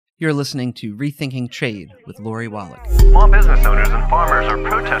You're listening to Rethinking Trade with Lori Wallach. Small business owners and farmers are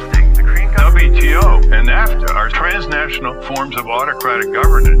protesting the Korean WTO and NAFTA are transnational forms of autocratic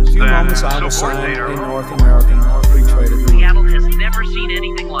governance. A few moments I will sign a North American free trade agreement. Seattle has never seen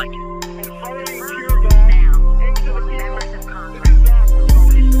anything like it.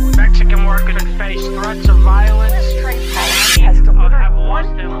 Mexican workers face threats of violence. Trade policy has delivered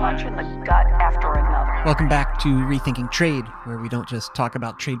one punch in the gut after another. Welcome back to Rethinking Trade, where we don't just talk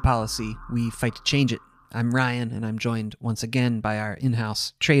about trade policy, we fight to change it. I'm Ryan, and I'm joined once again by our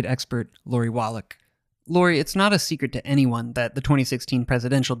in-house trade expert, Lori Wallach. Lori, it's not a secret to anyone that the 2016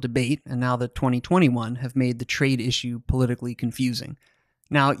 presidential debate and now the 2021 have made the trade issue politically confusing.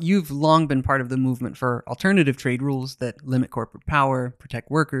 Now, you've long been part of the movement for alternative trade rules that limit corporate power, protect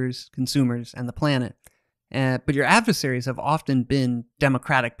workers, consumers, and the planet. But your adversaries have often been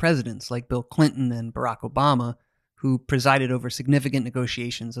Democratic presidents like Bill Clinton and Barack Obama, who presided over significant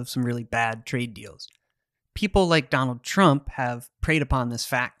negotiations of some really bad trade deals. People like Donald Trump have preyed upon this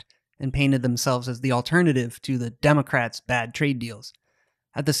fact and painted themselves as the alternative to the Democrats' bad trade deals.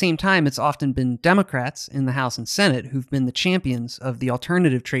 At the same time, it's often been Democrats in the House and Senate who've been the champions of the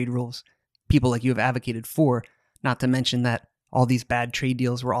alternative trade rules people like you have advocated for, not to mention that all these bad trade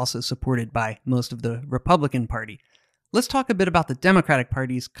deals were also supported by most of the Republican Party. Let's talk a bit about the Democratic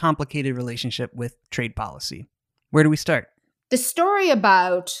Party's complicated relationship with trade policy. Where do we start? The story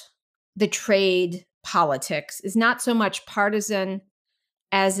about the trade politics is not so much partisan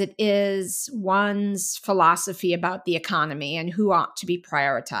as it is one's philosophy about the economy and who ought to be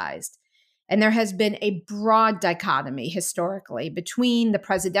prioritized. And there has been a broad dichotomy historically between the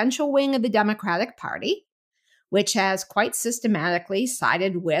presidential wing of the Democratic Party, which has quite systematically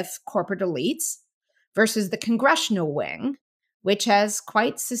sided with corporate elites, versus the congressional wing, which has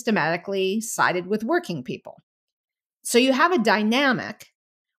quite systematically sided with working people. So you have a dynamic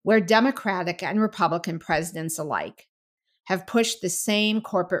where Democratic and Republican presidents alike have pushed the same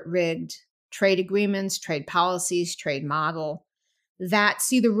corporate-rigged trade agreements, trade policies, trade model that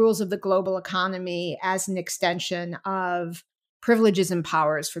see the rules of the global economy as an extension of privileges and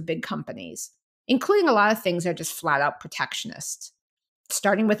powers for big companies, including a lot of things that are just flat-out protectionist.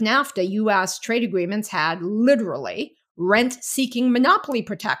 Starting with NAFTA, U.S. trade agreements had literally rent-seeking monopoly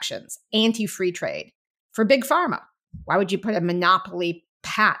protections, anti-free trade for big pharma. Why would you put a monopoly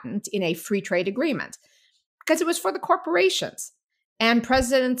patent in a free trade agreement? Because it was for the corporations. And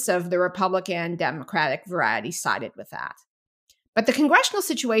presidents of the Republican Democratic variety sided with that. But the congressional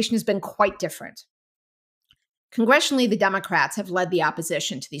situation has been quite different. Congressionally, the Democrats have led the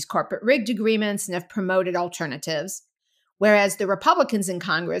opposition to these corporate rigged agreements and have promoted alternatives, whereas the Republicans in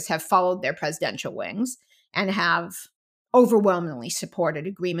Congress have followed their presidential wings and have overwhelmingly supported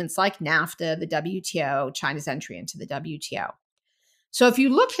agreements like NAFTA, the WTO, China's entry into the WTO. So if you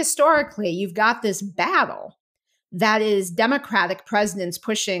look historically, you've got this battle that is Democratic presidents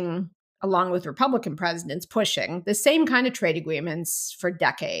pushing, along with Republican presidents pushing, the same kind of trade agreements for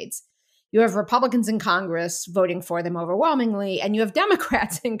decades. You have Republicans in Congress voting for them overwhelmingly, and you have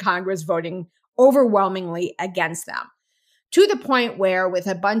Democrats in Congress voting overwhelmingly against them, to the point where with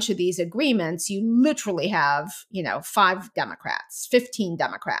a bunch of these agreements, you literally have, 5 Democrats, 15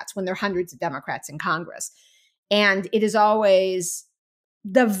 Democrats, when there are hundreds of Democrats in Congress. And it is always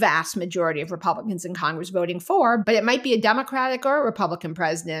the vast majority of Republicans in Congress voting for, but it might be a Democratic or a Republican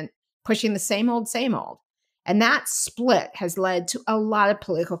president pushing the same old, same old. And that split has led to a lot of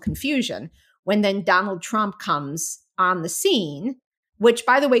political confusion when then Donald Trump comes on the scene, which,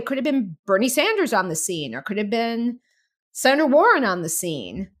 by the way, could have been Bernie Sanders on the scene or could have been Senator Warren on the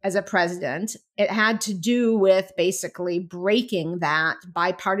scene as a president. It had to do with basically breaking that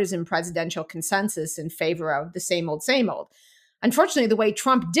bipartisan presidential consensus in favor of the same old, same old. Unfortunately, the way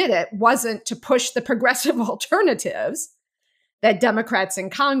Trump did it wasn't to push the progressive alternatives that Democrats in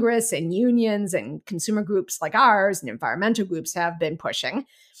Congress and unions and consumer groups like ours and environmental groups have been pushing.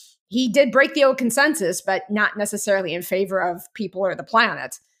 He did break the old consensus, but not necessarily in favor of people or the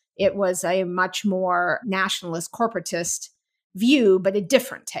planet. It was a much more nationalist, corporatist view, but a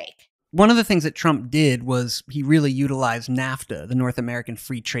different take. One of the things that Trump did was he really utilized NAFTA, the North American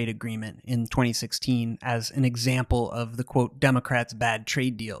Free Trade Agreement, in 2016 as an example of the, quote, Democrats' bad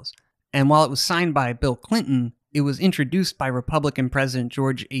trade deals. And while it was signed by Bill Clinton, it was introduced by Republican President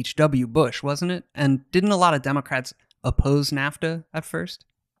George H.W. Bush, wasn't it? And didn't a lot of Democrats oppose NAFTA at first?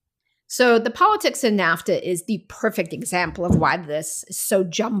 So the politics in NAFTA is the perfect example of why this is so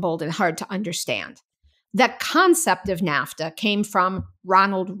jumbled and hard to understand. The concept of NAFTA came from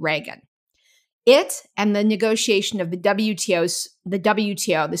Ronald Reagan. It and the negotiation of the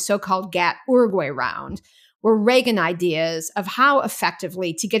WTO, the so-called GATT Uruguay round, were Reagan ideas of how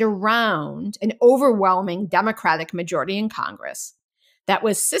effectively to get around an overwhelming Democratic majority in Congress that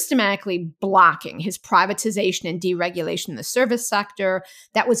was systematically blocking his privatization and deregulation in the service sector,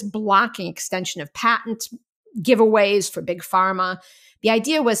 that was blocking extension of patent giveaways for big pharma. The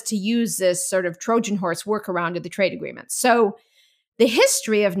idea was to use this sort of Trojan horse workaround of the trade agreement. So the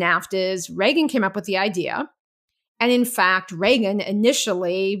history of NAFTA is Reagan came up with the idea. And in fact, Reagan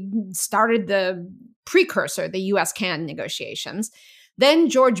initially started the precursor, the US-Canada negotiations. Then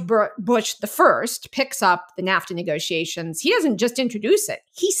George Bush the first picks up the NAFTA negotiations. He doesn't just introduce it,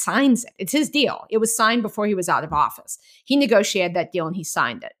 he signs it. It's his deal. It was signed before he was out of office. He negotiated that deal and he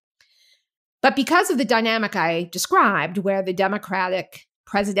signed it. But because of the dynamic I described, where the Democratic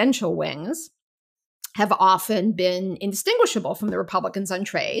presidential wings have often been indistinguishable from the Republicans on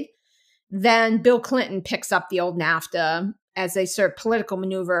trade, then Bill Clinton picks up the old NAFTA as a sort of political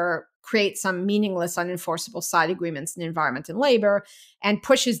maneuver, creates some meaningless, unenforceable side agreements in environment and labor, and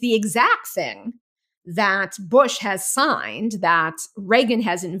pushes the exact thing that Bush has signed, that Reagan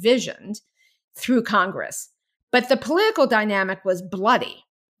has envisioned through Congress. But the political dynamic was bloody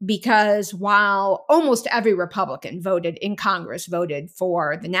because while almost every Republican voted in Congress voted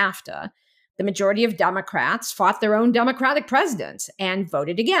for the NAFTA, the majority of Democrats fought their own Democratic president and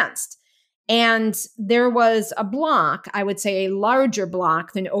voted against. And there was a block, I would say a larger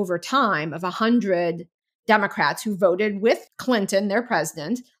block than over time, of 100 Democrats who voted with Clinton, their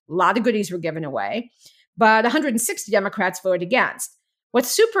president. A lot of goodies were given away, but 160 Democrats voted against.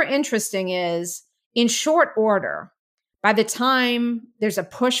 What's super interesting is, in short order, by the time there's a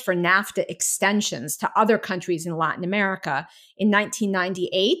push for NAFTA extensions to other countries in Latin America in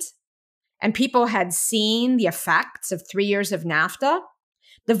 1998, and people had seen the effects of 3 years of NAFTA,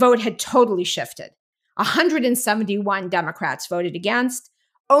 the vote had totally shifted. 171 Democrats voted against.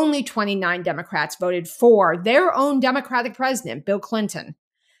 Only 29 Democrats voted for their own Democratic president, Bill Clinton,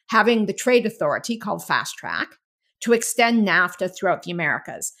 having the trade authority called Fast Track to extend NAFTA throughout the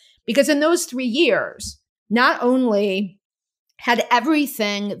Americas. Because in those 3 years, not only had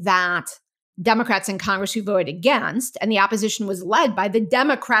everything that Democrats in Congress who voted against, and the opposition was led by the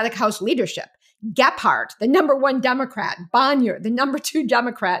Democratic House leadership, Gephardt, the number one Democrat, Bonnier, the number two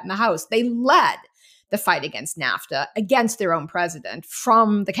Democrat in the House, they led the fight against NAFTA, against their own president,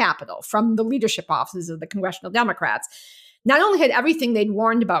 from the Capitol, from the leadership offices of the Congressional Democrats. Not only had everything they'd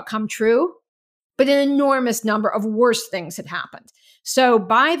warned about come true, but an enormous number of worse things had happened. So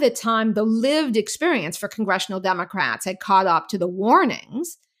by the time the lived experience for Congressional Democrats had caught up to the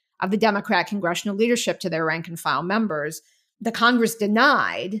warnings of the Democratic congressional leadership to their rank and file members, the Congress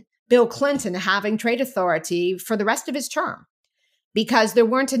denied Bill Clinton having trade authority for the rest of his term because there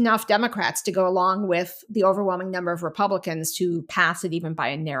weren't enough Democrats to go along with the overwhelming number of Republicans to pass it even by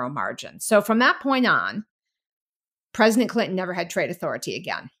a narrow margin. So from that point on, President Clinton never had trade authority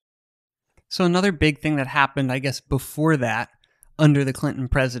again. So another big thing that happened, I guess, before that, under the Clinton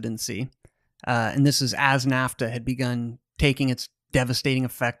presidency, and this is as NAFTA had begun taking its devastating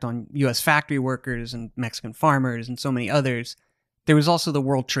effect on U.S. factory workers and Mexican farmers and so many others, there was also the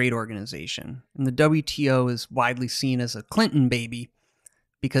World Trade Organization. And the WTO is widely seen as a Clinton baby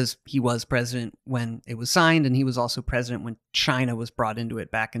because he was president when it was signed, and he was also president when China was brought into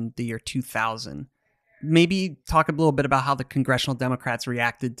it back in the year 2000. Maybe talk a little bit about how the Congressional Democrats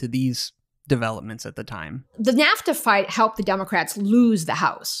reacted to these developments at the time. The NAFTA fight helped the Democrats lose the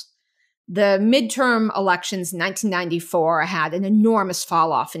House. The midterm elections in 1994 had an enormous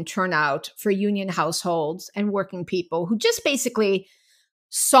fall off in turnout for union households and working people who just basically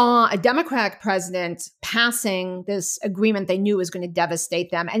saw a Democratic president passing this agreement they knew was going to devastate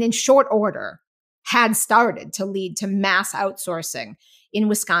them, and in short order had started to lead to mass outsourcing in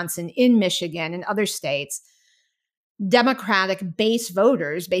Wisconsin, in Michigan, and other states. Democratic base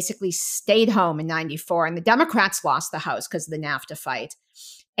voters basically stayed home in 94, and the Democrats lost the House because of the NAFTA fight.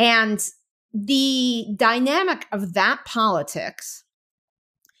 And the dynamic of that politics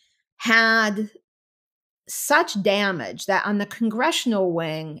had such damage that on the congressional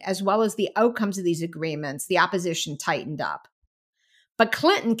wing, as well as the outcomes of these agreements, the opposition tightened up. But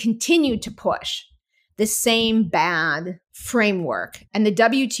Clinton continued to push the same bad framework. And the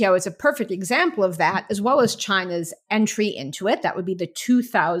WTO is a perfect example of that, as well as China's entry into it. That would be the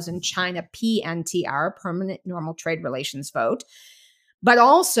 2000 China PNTR, Permanent Normal Trade Relations vote. But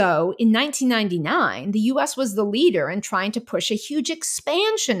also in 1999, the US was the leader in trying to push a huge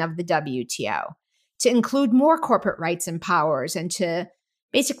expansion of the WTO to include more corporate rights and powers and to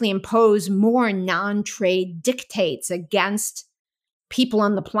basically impose more non-trade dictates against people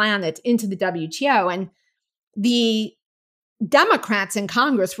on the planet into the WTO. And the Democrats in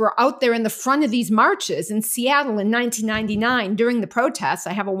Congress were out there in the front of these marches in Seattle in 1999 during the protests.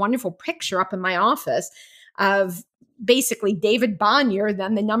 I have a wonderful picture up in my office of basically David Bonnier,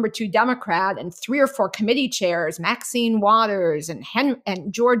 then the number 2 Democrat, and 3 or 4 committee chairs, Maxine Waters and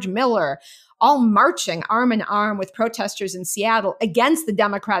George Miller, all marching arm in arm with protesters in Seattle against the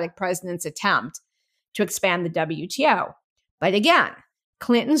Democratic president's attempt to expand the WTO. But again,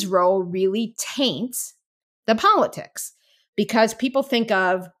 Clinton's role really taints the politics because people think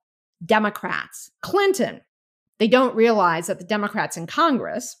of Democrats, Clinton. They don't realize that the Democrats in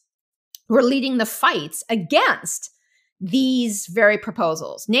Congress were leading the fights against these very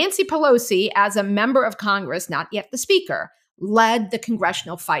proposals. Nancy Pelosi, as a member of Congress, not yet the speaker, led the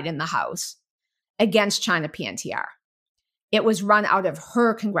congressional fight in the House against China PNTR. It was run out of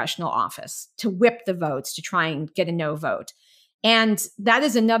her congressional office to whip the votes to try and get a no vote. And that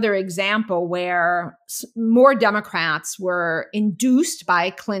is another example where more Democrats were induced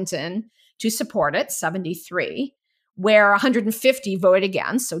by Clinton to support it, 73, where 150 voted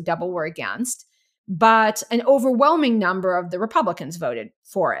against, so double were against, but an overwhelming number of the Republicans voted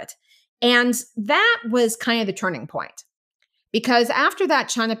for it. And that was kind of the turning point. Because after that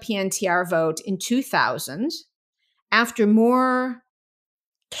China PNTR vote in 2000, after more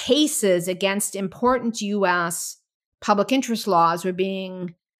cases against important U.S. public interest laws were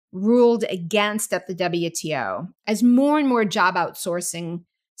being ruled against at the WTO, as more and more job outsourcing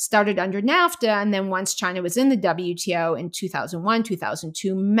started under NAFTA, and then once China was in the WTO in 2001,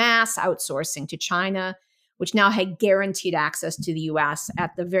 2002, mass outsourcing to China, which now had guaranteed access to the U.S.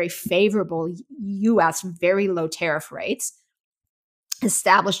 at the very favorable U.S. very low tariff rates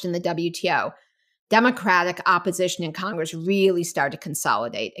established in the WTO. Democratic opposition in Congress really started to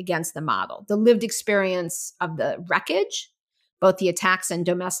consolidate against the model. The lived experience of the wreckage, both the attacks on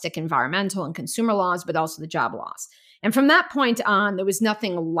domestic environmental and consumer laws, but also the job loss. And from that point on, there was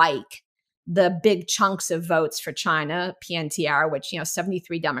nothing like the big chunks of votes for China, PNTR, which,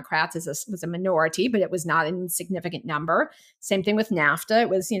 73 Democrats was a minority, but it was not an insignificant number. Same thing with NAFTA. It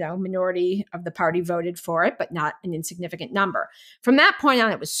was, minority of the party voted for it, but not an insignificant number. From that point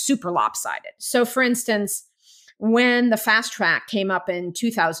on, it was super lopsided. So, for instance, when the fast track came up in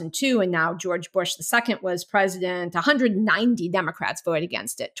 2002, and now George Bush II was president, 190 Democrats voted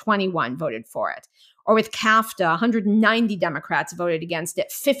against it, 21 voted for it. Or with CAFTA, 190 Democrats voted against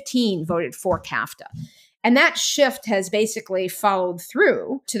it, 15 voted for CAFTA. And that shift has basically followed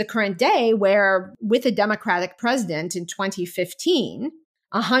through to the current day where, with a Democratic president in 2015,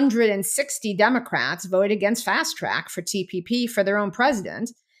 160 Democrats voted against fast track for TPP for their own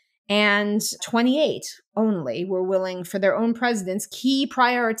president, and 28 only were willing for their own president's key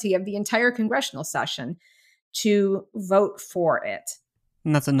priority of the entire congressional session to vote for it.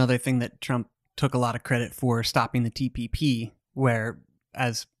 And that's another thing that Trump took a lot of credit for, stopping the TPP, where,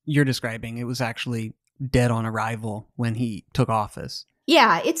 as you're describing, it was actually dead on arrival when he took office.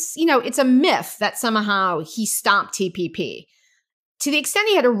 Yeah, it's a myth that somehow he stopped TPP. To the extent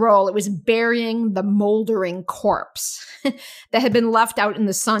he had a role, it was burying the moldering corpse that had been left out in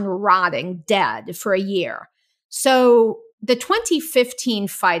the sun rotting dead for a year. So the 2015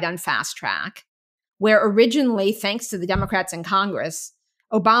 fight on fast track, where originally, thanks to the Democrats in Congress,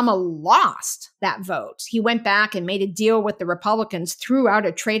 Obama lost that vote. He went back and made a deal with the Republicans, threw out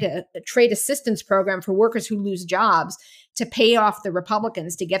a trade assistance program for workers who lose jobs to pay off the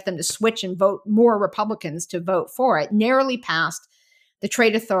Republicans to get them to switch and vote more Republicans to vote for it, narrowly passed the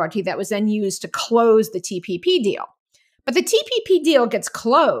trade authority that was then used to close the TPP deal. But the TPP deal gets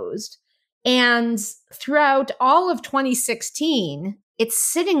closed, and throughout all of 2016, it's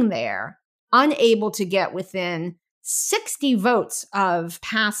sitting there, unable to get within 60 votes of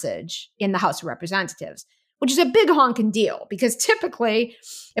passage in the House of Representatives, which is a big honking deal because typically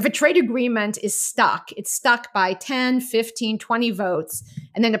if a trade agreement is stuck, it's stuck by 10, 15, 20 votes.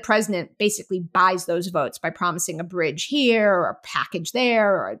 And then the president basically buys those votes by promising a bridge here or a package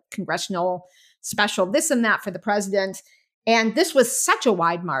there or a congressional special this and that for the president. And this was such a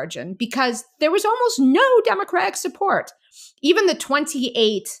wide margin because there was almost no Democratic support. Even the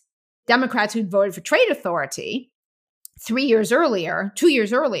 28 Democrats who'd voted for trade authority 2 years earlier,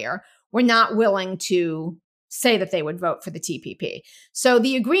 were not willing to say that they would vote for the TPP. So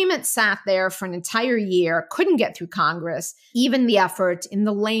the agreement sat there for an entire year, couldn't get through Congress, even the effort in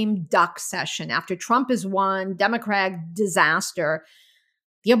the lame duck session after Trump has won, Democrat disaster.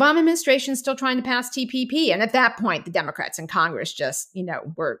 The Obama administration is still trying to pass TPP. And at that point, the Democrats in Congress just,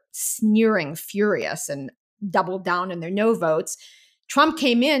 were sneering furious and doubled down on their no votes. Trump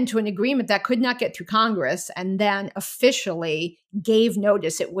came into an agreement that could not get through Congress and then officially gave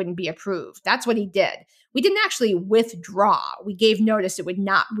notice it wouldn't be approved. That's what he did. We didn't actually withdraw. We gave notice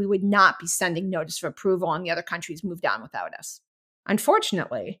we would not be sending notice of approval, and the other countries moved on without us.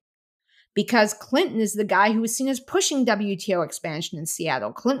 Unfortunately, because Clinton is the guy who was seen as pushing WTO expansion in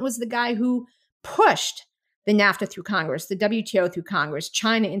Seattle. Clinton was the guy who pushed the NAFTA through Congress, the WTO through Congress,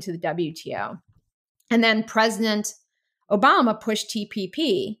 China into the WTO. And then President Obama pushed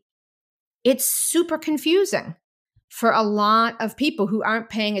TPP. It's super confusing for a lot of people who aren't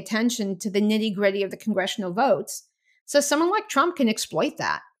paying attention to the nitty-gritty of the congressional votes. So someone like Trump can exploit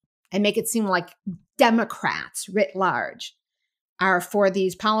that and make it seem like Democrats writ large are for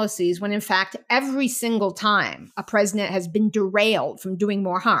these policies, when in fact, every single time a president has been derailed from doing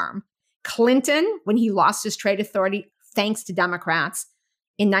more harm. Clinton, when he lost his trade authority thanks to Democrats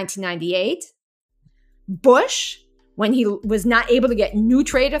in 1998. Bush, when he was not able to get new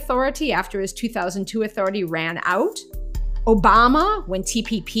trade authority after his 2002 authority ran out. Obama, when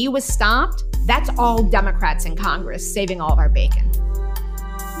TPP was stopped. That's all Democrats in Congress saving all of our bacon.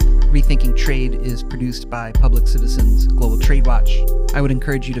 Rethinking Trade is produced by Public Citizens Global Trade Watch. I would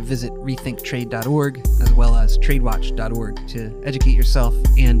encourage you to visit rethinktrade.org as well as tradewatch.org to educate yourself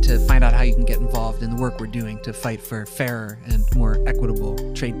and to find out how you can get involved in the work we're doing to fight for fairer and more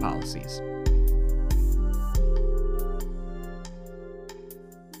equitable trade policies.